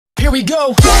here we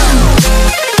go.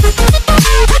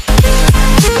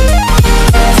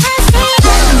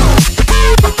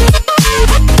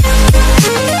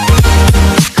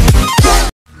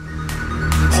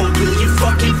 Oh, will you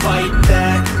fucking fight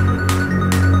back?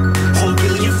 Oh,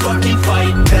 will you fucking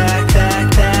fight back?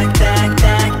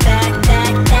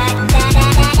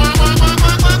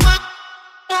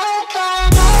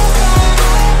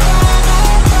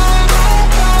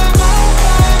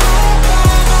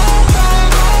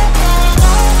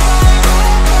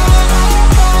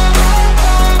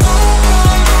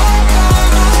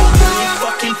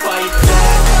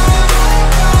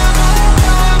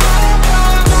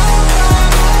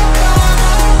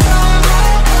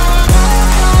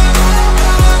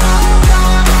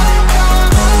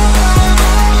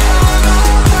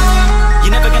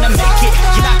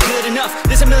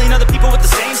 There's a million other people with the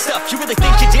same stuff. You really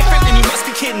think you're different? Man, you must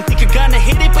be kidding. Think you're gonna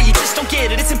hit it, but you just don't get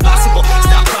it. It's impossible,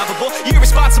 it's not probable, you're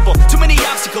irresponsible. Too many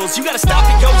obstacles, you gotta stop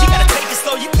it, yo. You gotta take it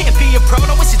slow, you can't be a pro.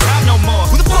 Don't waste your time no more.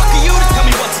 Who the fuck are you to tell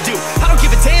me what to do? I don't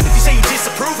give a damn if you say you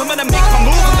disapprove. I'm gonna make my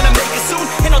move, I'm gonna make it soon.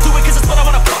 And I'll do it cause it's what I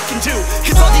wanna fucking do.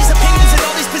 Cause all these opinions and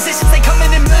all these positions, they come in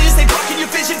millions, they blocking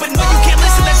your vision. But no, you can't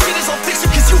listen, that shit is all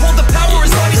fiction. Cause you hold the power as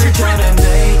long as you're dreaming.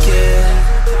 Make it.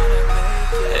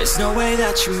 There's no way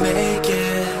that you make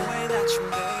it.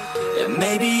 And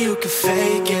maybe you can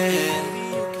fake it,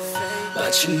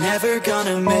 but you're never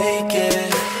gonna make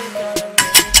it.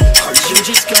 Are you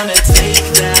just gonna take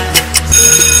that?